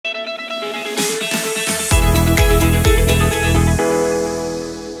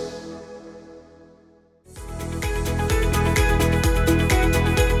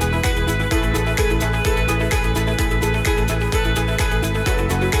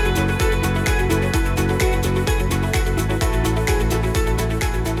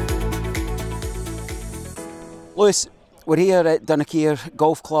Lewis, we're here at Dunnikier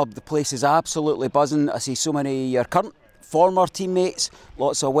Golf Club. The place is absolutely buzzing. I see so many of your current, former teammates,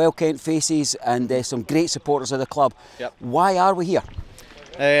 lots of well-kent faces and some great supporters of the club. Yep. Why are we here?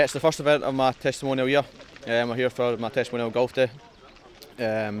 It's the first event of my testimonial year. We're here for my testimonial golf day.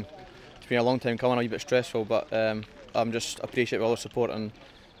 It's been a long time coming, a wee bit stressful, but I'm just appreciative of all the support and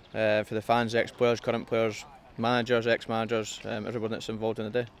for the fans, ex-players, current players, managers, ex-managers, everyone that's involved in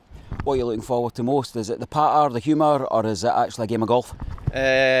the day. What are you looking forward to most? Is it the patter, the humour, or is it actually a game of golf?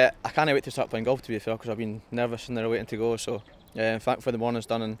 I can't wait to start playing golf, to be fair, because I've been nervous and they're waiting to go. So, in fact, for the morning's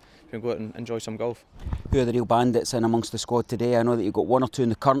done and we can go out and enjoy some golf. Who are the real bandits in amongst the squad today? I know that you've got one or two in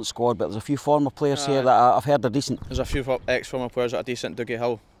the current squad, but there's a few former players here that I've heard are decent. There's a few ex-former players that are decent. Dougie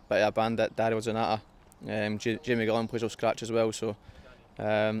Hill, but a bandit, Daryl Zanata, Jamie Gillan plays off scratch as well. So,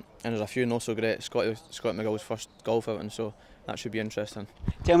 and there's a few not so great. Scott McGill's first golf outing, so that should be interesting.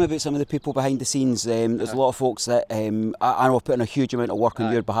 Tell me about some of the people behind the scenes. There's a lot of folks that I know are putting a huge amount of work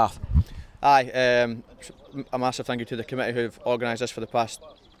on your behalf. A massive thank you to the committee who've organised this for the past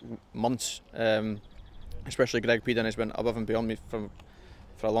months, especially Greg Peden has been above and beyond me for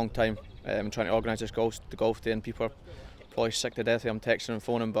a long time, trying to organise this the golf day, and people are probably sick to death. I'm texting and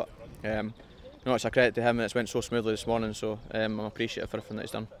phoning, but it's a credit to him, and it's went so smoothly this morning, so I'm appreciative for everything that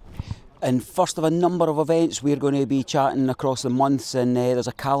he's done. And first of a number of events, we're going to be chatting across the months, and there's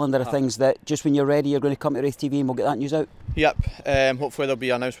a calendar of things that just when you're ready you're going to come to RaithTV and we'll get that news out. Yep, hopefully there'll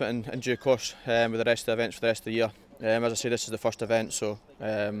be an announcement in due course with the rest of the events for the rest of the year. As I say, this is the first event, so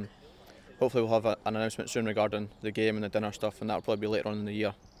hopefully we'll have an announcement soon regarding the game and the dinner stuff, and that'll probably be later on in the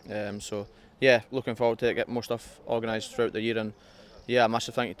year. So yeah, looking forward to it, get more stuff organised throughout the year, and yeah, a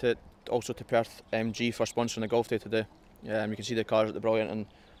massive thank you also to Perth MG for sponsoring the golf day today. You can see the cars at the Brilliant, and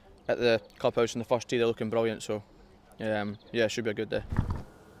at the clubhouse in the first tee they're looking brilliant, so yeah, it should be a good day.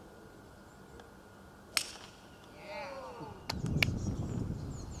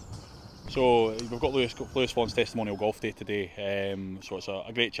 So we've got Lewis Vaughan's testimonial golf day today, so it's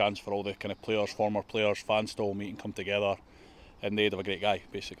a great chance for all the kind of players, former players, fans to all meet and come together in the aid of a great guy,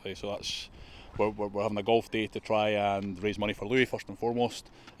 basically. So that's we're having a golf day to try and raise money for Louis first and foremost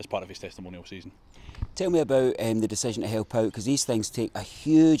as part of his testimonial season. Tell me about the decision to help out, because these things take a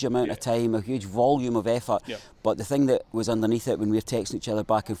huge amount of time, a huge volume of effort, but the thing that was underneath it when we were texting each other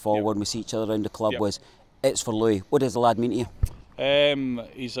back and forward and we see each other around the club was, it's for Louis. What does the lad mean to you?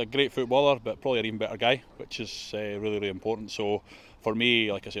 He's a great footballer, but probably an even better guy, which is really, really important. So for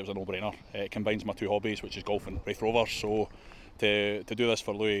me, like I say, it was a no-brainer. It combines my two hobbies, which is golf and Raith Rovers. So to do this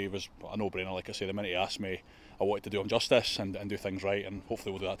for Louis was a no-brainer. Like I say, the minute he asked me, I wanted to do him justice and do things right, and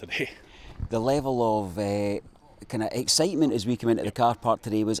hopefully we'll do that today. The level of kind of excitement as we came into the car park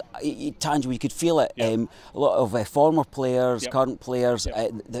today was tangible. You could feel it. A lot of former players, current players,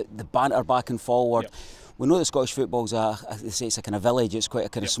 the banter back and forward. We know that Scottish football's they say it's a kind of village. It's quite a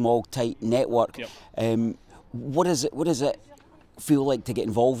kind of small, tight network. What does it feel like to get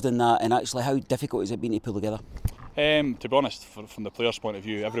involved in that, and actually how difficult has it been to pull together? To be honest, from the players' point of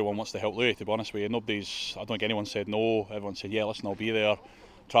view, everyone wants to help Louis, to be honest with you. I don't think anyone said no. Everyone said, yeah, listen, I'll be there.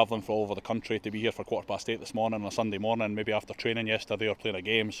 Travelling from all over the country to be here for 8:15 this morning on a Sunday morning, maybe after training yesterday or playing a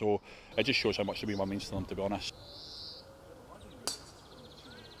game, so it just shows how much the wee man means to them, to be honest.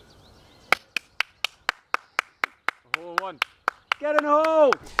 Hole one. Get in the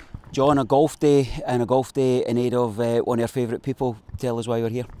hole! John, a golf day in aid of one of your favourite people. Tell us why you're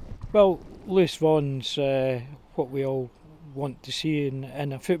here. Well, Lewis Vaughan's what we all want to see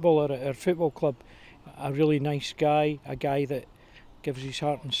in a footballer at our football club. A really nice guy, a guy that gives his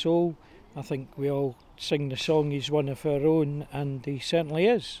heart and soul. I think we all sing the song, he's one of our own, and he certainly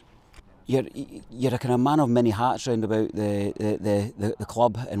is. You're a kind of man of many hats round about the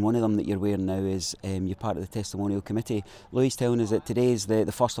club, and one of them that you're wearing now is you're part of the testimonial committee. Louis telling us that today is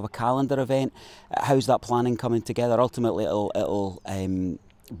the first of a calendar event. How's that planning coming together? Ultimately it'll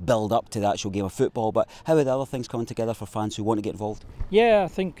build up to the actual game of football, but how are the other things coming together for fans who want to get involved? Yeah, I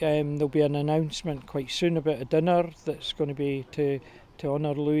think there'll be an announcement quite soon about a dinner that's going to be to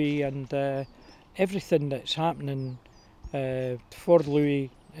honour Louis, and everything that's happening for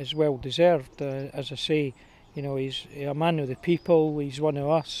Louis is well deserved. As I say, you know, he's a man of the people, he's one of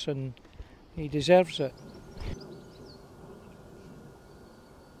us, and he deserves it.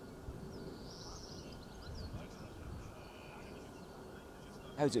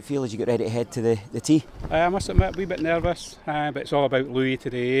 How does it feel as you get ready to head to the tee? I must admit, a wee bit nervous, but it's all about Louis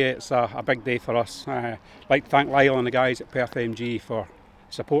today. It's a big day for us. I'd like to thank Lyle and the guys at Perth MG for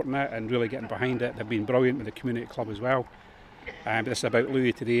supporting it and really getting behind it. They've been brilliant with the community club as well. But this is about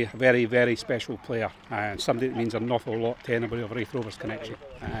Louis today, a very, very special player, and somebody that means an awful lot to anybody of Raith Rovers connection.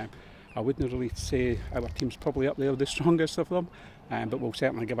 I wouldn't really say our team's probably up there the strongest of them, but we'll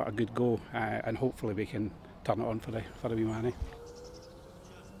certainly give it a good go, and hopefully we can turn it on for the wee manny.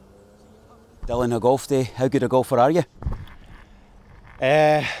 Dylan, a golf day, how good a golfer are you?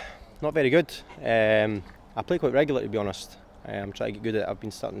 Not very good. I play quite regularly, to be honest. I'm trying to get good at it. I've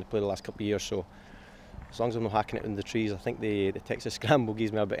been starting to play the last couple of years, so as long as I'm not hacking it in the trees, I think the Texas Scramble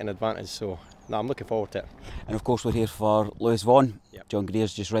gives me a bit of an advantage, so no, I'm looking forward to it. And of course we're here for Lewis Vaughan. Yep. John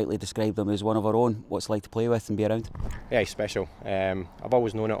Greer's just rightly described him as one of our own. What's it like to play with and be around? Yeah, he's special. I've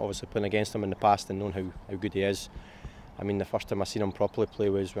always known it, obviously playing against him in the past and known how good he is. I mean, the first time I seen him properly play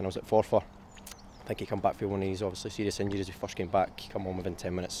was when I was at Forfar. I think he come back for one of his obviously serious injuries. He first came back, he come on within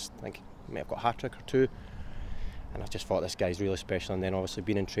 10 minutes. I think he may have got a hat-trick or two. And I just thought this guy's really special, and then obviously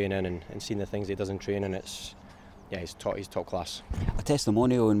being in training and seeing the things he does in training, he's top class. A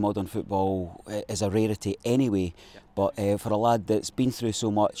testimonial in modern football is a rarity anyway, but for a lad that's been through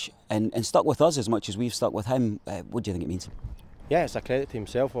so much and stuck with us as much as we've stuck with him, what do you think it means? Yeah, it's a credit to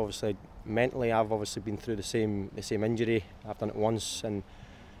himself. Obviously, mentally, I've obviously been through the same injury. I've done it once, and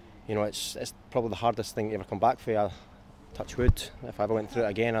you know it's probably the hardest thing to ever come back for. Touch wood. If I ever went through it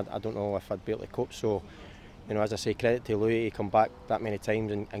again, I don't know if I'd be able to cope. So, you know, as I say, credit to Louis to come back that many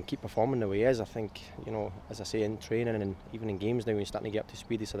times and keep performing the way he is. I think, you know, as I say, in training and even in games now, he's starting to get up to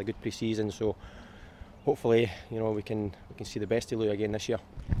speed. He's had a good pre-season, so hopefully, you know, we can see the best of Louis again this year.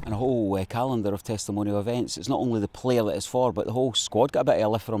 And a whole calendar of testimonial events. It's not only the player that it's for, but the whole squad got a bit of a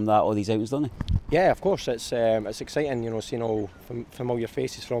lift from that, all these outings, don't they? Yeah, of course. It's exciting, you know, seeing all familiar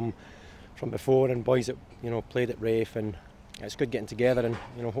faces from before and boys that, you know, played at Raith, and it's good getting together and,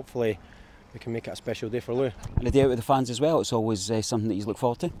 you know, hopefully we can make it a special day for Lou. And a day out with the fans as well, it's always something that you look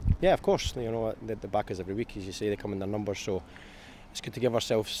forward to? Yeah, of course. You know, the back is every week, as you say, they come in their numbers, so it's good to give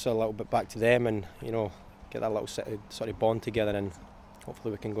ourselves a little bit back to them and, you know, get that little sort of bond together, and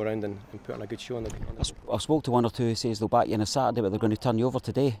hopefully we can go around and put on a good show on the I spoke to one or two who says they'll back you on a Saturday, but they're going to turn you over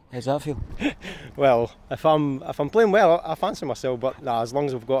today. How's that feel? Well, if I'm playing well, I fancy myself, but nah, as long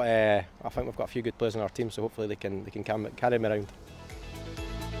as we've got, I think we've got a few good players on our team, so hopefully they can carry me around.